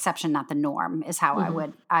the exception, not the norm, is how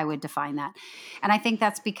I would define that. And I think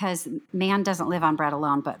that's because man doesn't live on bread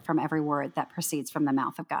alone, but from every word that proceeds from the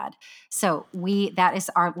mouth of God. So we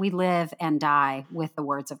live and die with the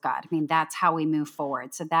words of God. I mean, that's how we move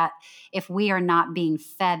forward. So that if we are not being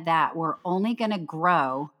fed that, we're only going to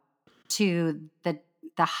grow to the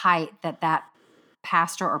height that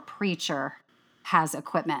pastor or preacher has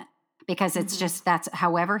equipment, because it's just, that's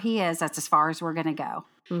however he is, that's as far as we're going to go.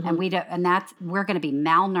 And we're going to be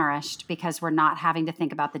malnourished because we're not having to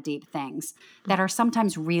think about the deep things that are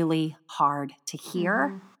sometimes really hard to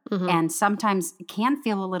hear. And sometimes can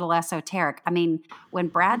feel a little esoteric. I mean, when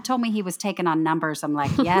Brad told me he was taking on numbers, I'm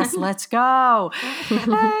like, yes, let's go.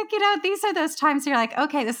 These are those times you're like,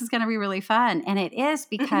 okay, this is going to be really fun. And it is,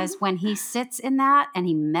 because when he sits in that and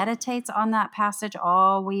he meditates on that passage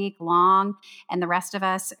all week long, and the rest of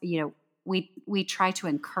us, we try to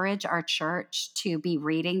encourage our church to be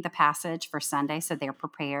reading the passage for Sunday so they're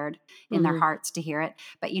prepared in their hearts to hear it.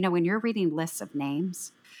 But, when you're reading lists of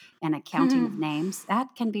names and accounting of names, that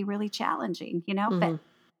can be really challenging, But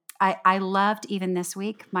I loved, even this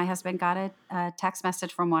week, my husband got a text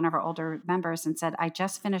message from one of our older members and said, I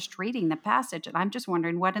just finished reading the passage and I'm just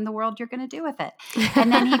wondering what in the world you're going to do with it.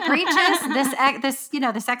 And then he preaches this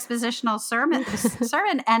expositional sermon,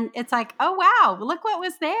 and it's like, oh, wow, look what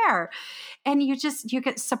was there. And you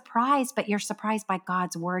get surprised, but you're surprised by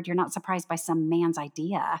God's word. You're not surprised by some man's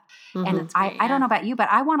idea. And I don't know about you, but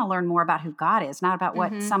I want to learn more about who God is, not about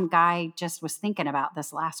what some guy just was thinking about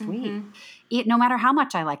this last week. No matter how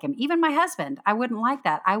much I like him, even my husband, I wouldn't like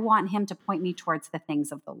that. I want him to point me towards the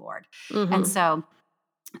things of the Lord. And so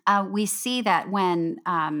we see that when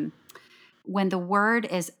the word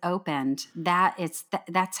is opened,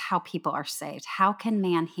 that's how people are saved. How can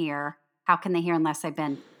man hear? How can they hear unless they've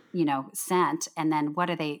been, sent? And then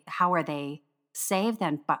how are they saved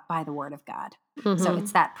then? By the word of God. So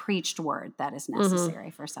it's that preached word that is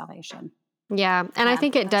necessary for salvation. Yeah. And I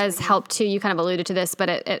think it does help too. You kind of alluded to this, but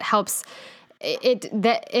it helps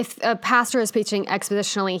that if a pastor is preaching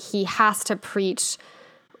expositionally, he has to preach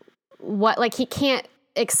he can't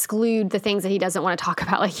exclude the things that he doesn't want to talk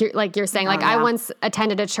about. Like you're saying, I once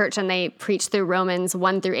attended a church and they preached through Romans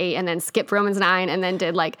 1-8 and then skipped Romans 9 and then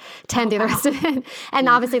did 10 through the rest of it. And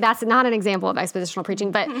obviously that's not an example of expositional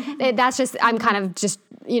preaching, but that's just, I'm kind of just,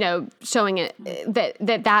 showing it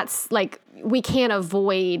that's we can't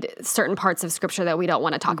avoid certain parts of scripture that we don't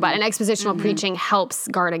want to talk about. And expositional preaching helps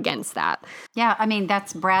guard against that. Yeah. I mean,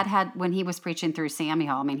 that's Brad had, when he was preaching through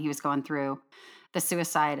Samuel, I mean, he was going through the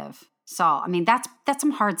suicide of Saul. I mean, that's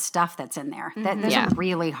some hard stuff that's in there. Those are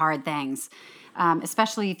really hard things,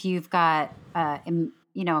 especially if you've got a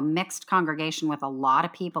mixed congregation with a lot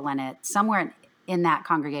of people in it. Somewhere in that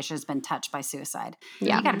congregation has been touched by suicide.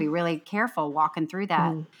 Yeah. You got to be really careful walking through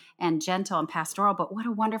that and gentle and pastoral. But what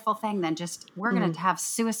a wonderful thing! Then we're going to have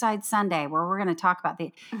Suicide Sunday where we're going to talk about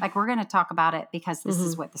we're going to talk about it because this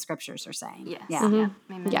is what the scriptures are saying. Yes. Yeah.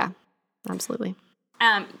 Yeah. Absolutely.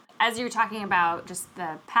 As you're talking about just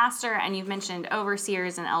the pastor, and you've mentioned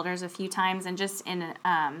overseers and elders a few times, and just in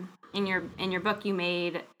your book, you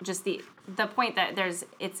made just the point that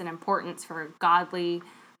it's an importance for godly,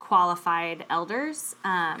 qualified elders,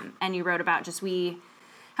 and you wrote about just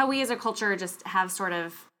how we as a culture just have sort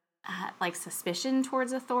of suspicion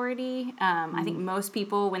towards authority. I think most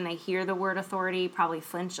people, when they hear the word authority, probably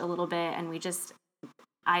flinch a little bit, and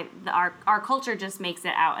our culture just makes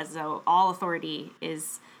it out as though all authority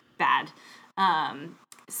is bad.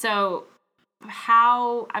 So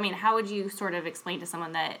how would you sort of explain to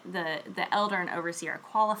someone that the elder and overseer, a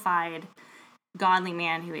qualified, godly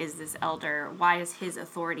man who is this elder, why is his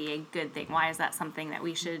authority a good thing? Why is that something that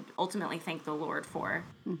we should ultimately thank the Lord for?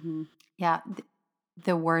 Mm-hmm. Yeah.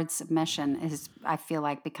 The word submission is, I feel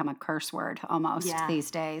like, become a curse word almost these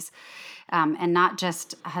days. And not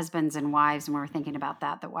just husbands and wives, and we're thinking about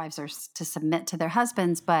that wives are to submit to their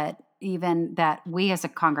husbands, but even that we as a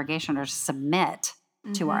congregation are to submit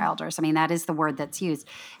to our elders. I mean, that is the word that's used.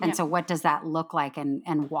 And so what does that look like,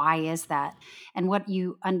 and why is that? And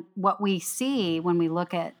what we see when we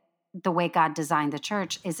look at the way God designed the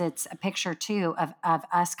church is it's a picture too of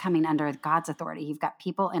us coming under God's authority. You've got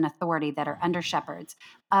people in authority that are under shepherds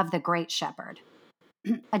of the great shepherd.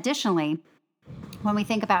 Additionally, when we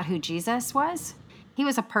think about who Jesus was, he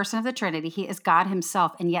was a person of the Trinity. He is God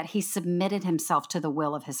himself, and yet he submitted himself to the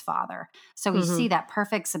will of his Father. So we see that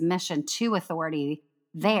perfect submission to authority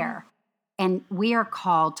there. And we are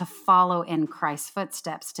called to follow in Christ's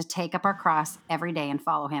footsteps, to take up our cross every day and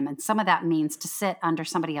follow him. And some of that means to sit under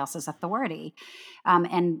somebody else's authority.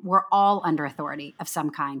 And we're all under authority of some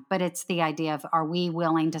kind. But it's the idea of, are we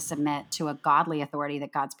willing to submit to a godly authority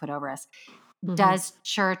that God's put over us? Does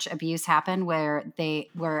church abuse happen where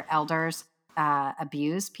elders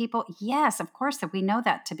abuse people? Yes, of course, that we know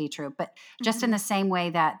that to be true. But just in the same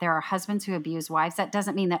way that there are husbands who abuse wives, that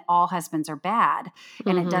doesn't mean that all husbands are bad.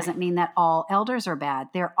 And it doesn't mean that all elders are bad.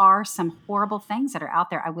 There are some horrible things that are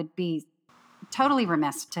out there. I would be totally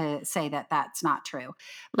remiss to say that that's not true.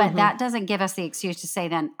 But that doesn't give us the excuse to say,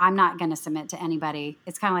 then I'm not going to submit to anybody.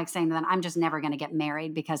 It's kind of like saying, then I'm just never going to get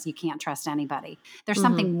married because you can't trust anybody. There's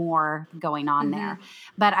something more going on there.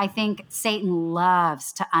 But I think Satan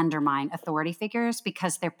loves to undermine authority figures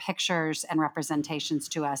because they're pictures and representations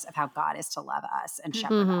to us of how God is to love us and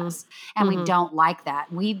shepherd us. And we don't like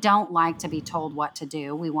that. We don't like to be told what to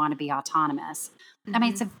do. We want to be autonomous. I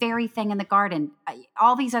mean, it's a very thing in the garden.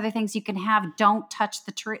 All these other things you can have, don't touch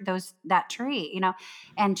the tree, that tree,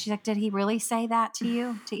 And she's like, did he really say that to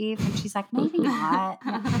you, to Eve? And she's like, maybe not.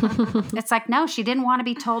 It's like, no, she didn't want to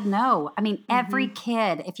be told no. I mean, every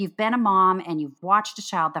kid, if you've been a mom and you've watched a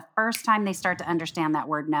child, the first time they start to understand that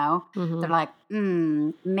word no, they're like,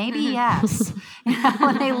 maybe yes.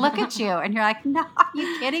 When they look at you and you're like, no, are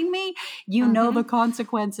you kidding me? You know the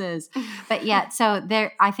consequences. But yet, so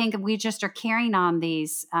I think we just are carrying on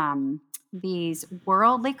these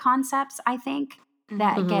worldly concepts, I think,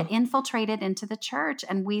 that get infiltrated into the church,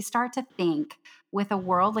 and we start to think with a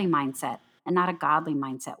worldly mindset and not a godly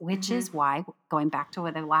mindset, which is why, going back to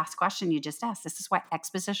the last question you just asked, this is why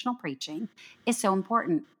expositional preaching is so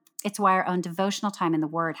important. It's why our own devotional time in the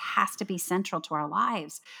Word has to be central to our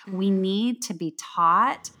lives. We need to be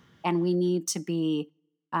taught, and we need to be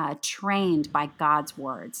trained by God's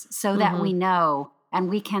words so that we know. And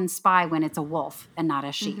we can spy when it's a wolf and not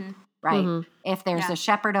a sheep, right? If there's a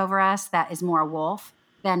shepherd over us that is more a wolf,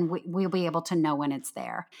 then we'll be able to know when it's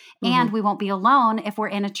there. And we won't be alone if we're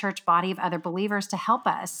in a church body of other believers to help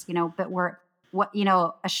us, But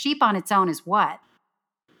a sheep on its own is what?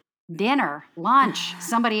 dinner, lunch,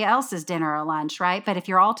 somebody else's dinner or lunch, right? But if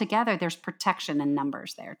you're all together, there's protection in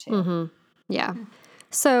numbers there too. Mm-hmm. Yeah.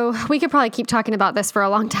 So we could probably keep talking about this for a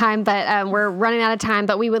long time, but we're running out of time.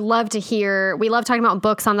 But we love talking about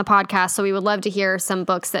books on the podcast. So we would love to hear some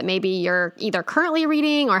books that maybe you're either currently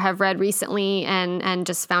reading or have read recently and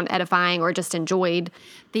just found edifying or just enjoyed.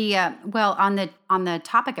 Well, on the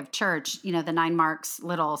topic of church, the 9 Marks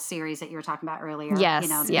little series that you were talking about earlier.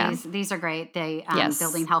 Yes, these are great. They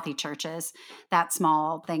building healthy churches, that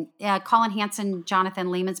small thing. Colin Hansen,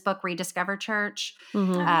 Jonathan Lehman's book, Rediscover Church.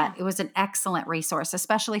 Mm-hmm. It was an excellent resource,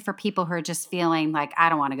 especially for people who are just feeling like, I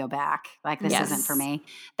don't want to go back. Like this isn't for me.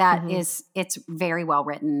 That is, it's very well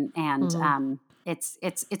written and it's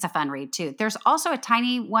a fun read too. There's also a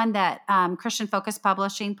tiny one that Christian Focus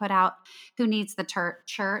Publishing put out, Who Needs the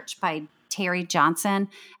Church by Terry Johnson.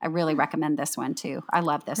 I really recommend this one too. I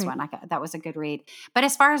love this one. That was a good read. But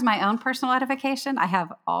as far as my own personal edification, I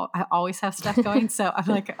always have stuff going. So I'm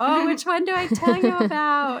like, oh, which one do I tell you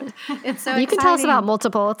about? It's so You exciting. can tell us about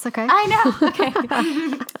multiple. It's okay. I know.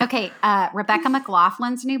 Okay. Rebecca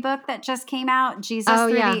McLaughlin's new book that just came out, Jesus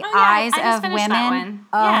Through the Eyes of Women.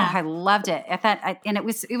 I loved it. And it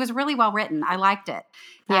was really well written. I liked it.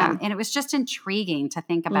 And it was just intriguing to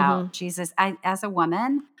think about Jesus as a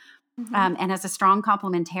woman. And as a strong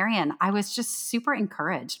complementarian, I was just super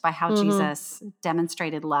encouraged by how Jesus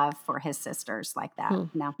demonstrated love for his sisters like that.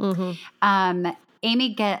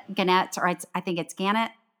 Amy Gannett, or I think it's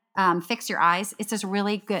Gannett, Fix Your Eyes. It's just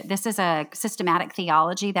really good. This is a systematic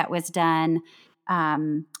theology that was done,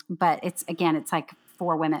 but it's like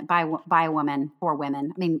for women, by a woman, for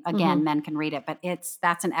women. I mean, again, men can read it, but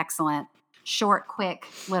that's an excellent, short, quick,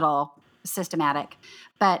 little systematic.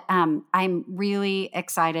 But I'm really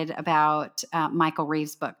excited about Michael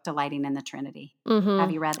Reeves' book, Delighting in the Trinity.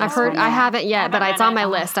 Have you read this? I haven't yet, but it's on my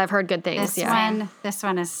list. I've heard good things. This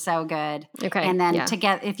one is so good. Okay. And then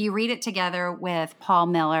if you read it together with Paul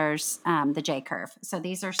Miller's The J Curve. So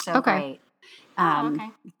these are so great.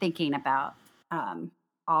 Thinking about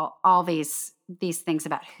all these things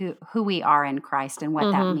about who we are in Christ and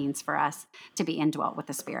what that means for us to be indwelt with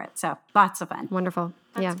the Spirit. So lots of fun. Wonderful.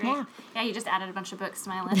 That's great. Yeah, you just added a bunch of books to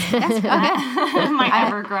my list. My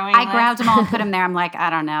ever-growing list. I grabbed them all and put them there. I'm like, I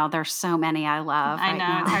don't know. There's so many I love. I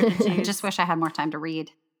know. It's hard to choose. I just wish I had more time to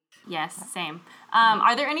read. Yes, same.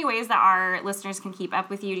 Are there any ways that our listeners can keep up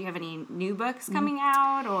with you? Do you have any new books coming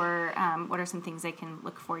out, or what are some things they can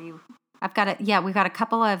look for you? We've got a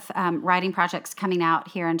couple of writing projects coming out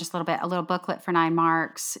here in just a little bit, a little booklet for 9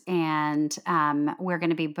 Marks. And we're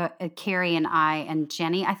going to be, Carrie and I and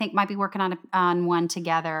Jenny, I think might be working on one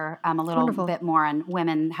together, a little bit more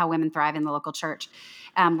on how women thrive in the local church.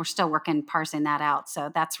 We're still parsing that out.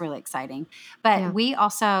 So that's really exciting. But we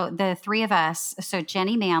also, the three of us, so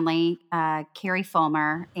Jenny Manley, Carrie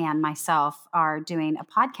Fulmer, and myself are doing a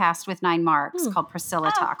podcast with 9 Marks called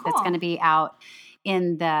Priscilla Talk. Cool. That's going to be out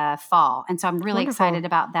in the fall. And so I'm really excited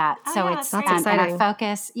about that. That's exciting. And our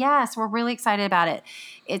focus, we're really excited about it.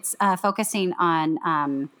 It's focusing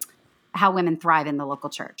on how women thrive in the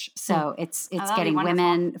local church. So it's getting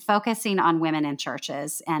women, focusing on women in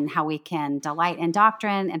churches and how we can delight in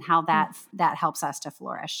doctrine and how that helps us to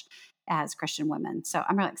flourish as Christian women. So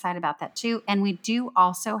I'm really excited about that too. And we do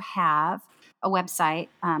also have a website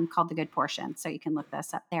called The Good Portion. So you can look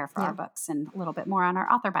us up there for our books and a little bit more on our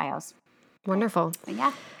author bios. Wonderful.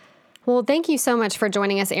 Yeah. Well, thank you so much for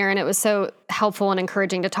joining us, Erin. It was so helpful and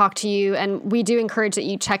encouraging to talk to you. And we do encourage that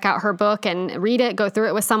you check out her book and read it, go through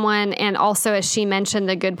it with someone. And also, as she mentioned,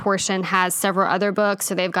 The Good Portion has several other books.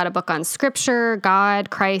 So they've got a book on Scripture, God,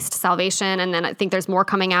 Christ, salvation. And then I think there's more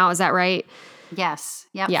coming out. Is that right? Yes.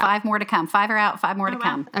 Yep. Yeah. 5 more to come. 5 are out, 5 more to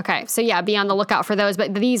come. Okay. So be on the lookout for those.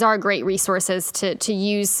 But these are great resources to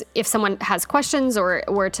use if someone has questions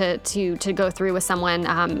or to go through with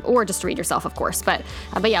someone or just to read yourself, of course. But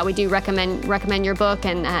we do recommend your book.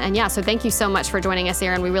 And so thank you so much for joining us,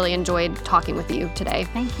 Erin. We really enjoyed talking with you today.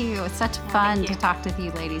 Thank you. It's such fun to talk to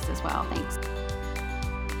you ladies as well. Thanks.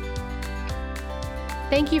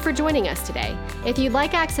 Thank you for joining us today. If you'd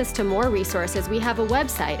like access to more resources, we have a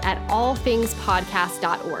website at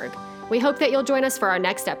allthingspodcast.org. We hope that you'll join us for our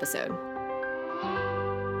next episode.